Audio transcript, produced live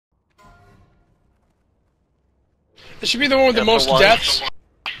It should be the one with the most deaths.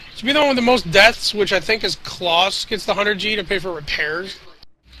 It should be the one with the most deaths, which I think is Kloss gets the 100G to pay for repairs.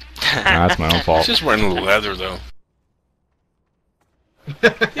 Nah, that's my own fault. It's just wearing leather, though.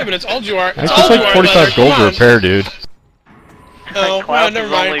 Yeah, but it's all Juar. It's just like 45 gold to repair, dude. Oh, Cloud never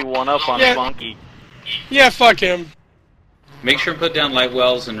is mind. only one up on Yeah. Funky. Yeah, fuck him. Make sure to put down light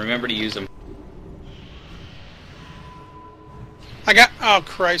wells and remember to use them. I got. Oh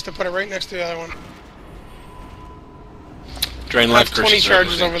Christ! I put it right next to the other one. Drain I life have 20 curses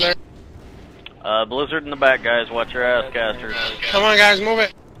charges everything. over there. Blizzard in the back, guys. Watch your ass, casters. Come on, guys, move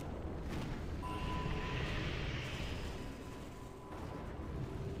it.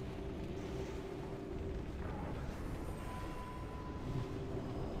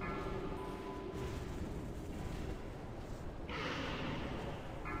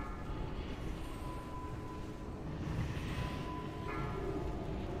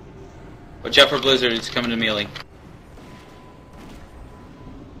 Watch out for Blizzard, it's coming to melee.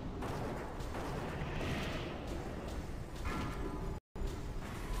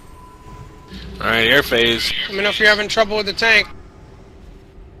 Alright, air phase. Let me know if you're having trouble with the tank.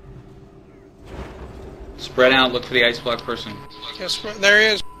 Spread out, look for the ice block person. Yes, there he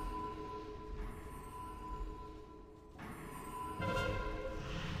is.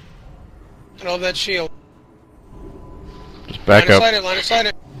 Get all that shield. Just back Line up. of sight it, line of sight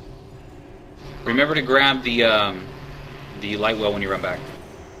it. Remember to grab the light well when you run back.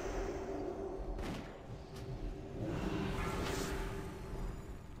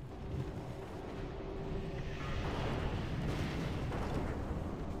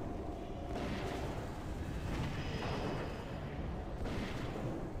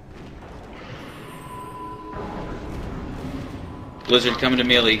 Blizzard coming to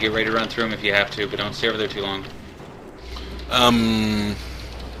melee, get ready to run through them if you have to, but don't stay over there too long.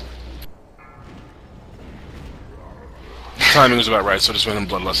 Timing was about right, so I just went in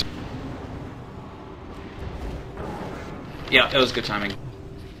bloodlust. Yeah, that was good timing.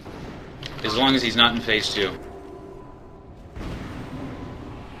 As long as he's not in phase 2.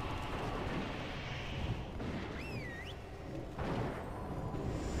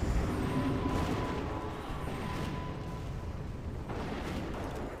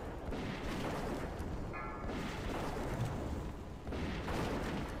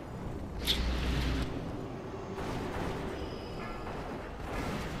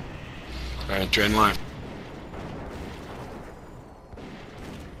 Alright, drain life.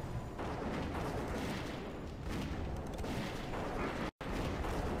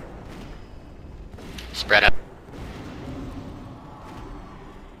 Spread out.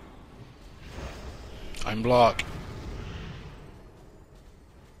 I'm blocked.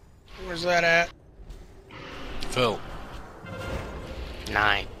 Where's that at? Phil.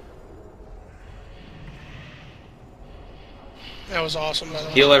 9. That was awesome, by the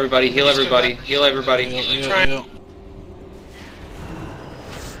way. Heal everybody, heal everybody, heal everybody. Yeah.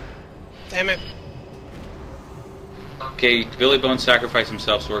 Damn it. Okay, Billy Bones sacrificed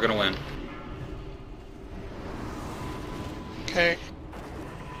himself, so we're gonna win. Okay.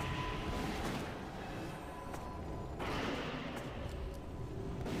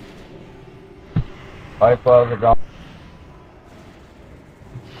 Life wells are gone.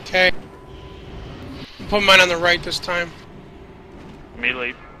 Okay. Put mine on the right this time.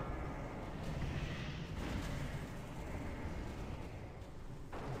 Melee.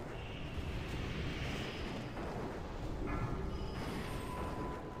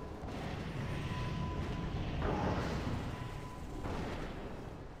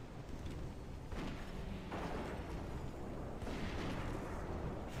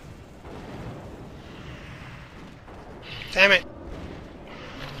 Damn it.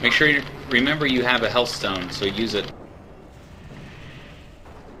 Make sure you remember you have a health stone, so use it.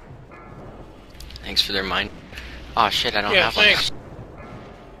 Thanks for the reminder. Oh shit, I don't Yeah, have thanks.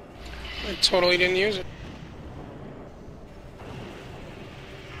 I totally didn't use it.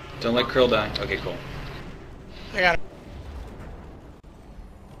 Don't let Krill die. Okay, cool. I got it.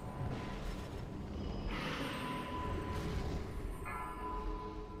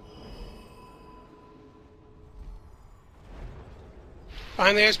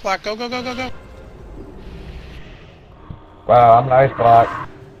 Behind the ice block. Go, go, go, go, go. Wow, I'm an ice block.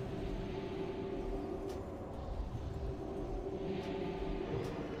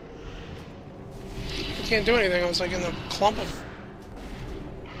 I can't do anything. I was like in the clump of...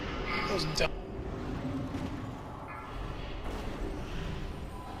 That was dumb.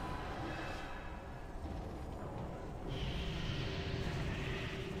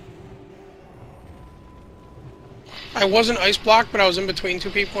 I wasn't ice blocked, but I was in between two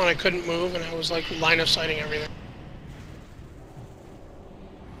people and I couldn't move, and I was like line of sighting everything.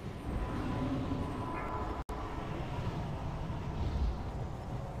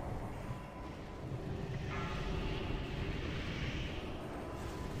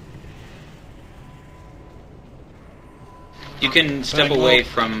 You can step away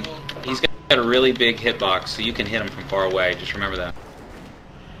from... He's got a really big hitbox, so you can hit him from far away. Just remember that.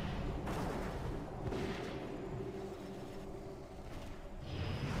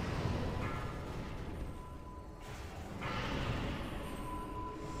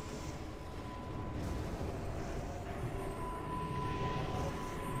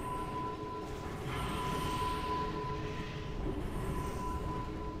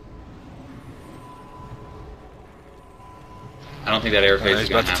 I don't think that air phase is He's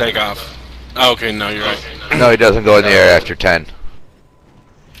going about to take off. Oh, okay, no, you're right. No, he doesn't go in the air after 10.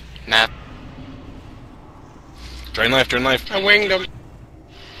 Nah. Drain life, drain life. I winged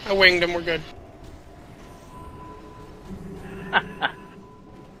him. We're good.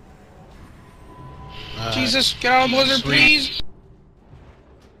 Jesus, get out of the blizzard, please!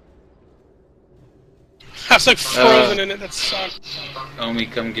 I was like frozen in it, that sucked. Omi,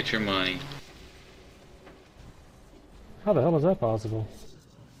 come get your money. How the hell is that possible?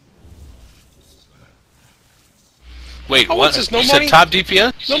 Wait, Oh, what? what's this, no you money? said top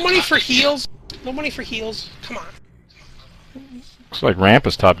DPS? No money for heals? No money for heals? Come on. Looks like ramp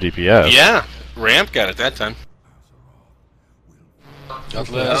is top DPS. Yeah, ramp got it that time. That's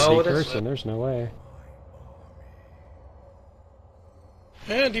Oh, that's person. There's no way.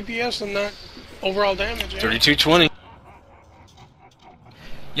 Yeah, DPS and not overall damage. Yeah. 3220.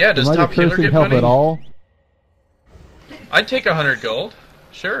 Yeah, does Mighty top healer Cursing get help money? at all? I'd take 100 gold.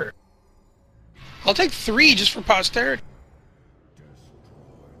 Sure. I'll take 3 just for posterity.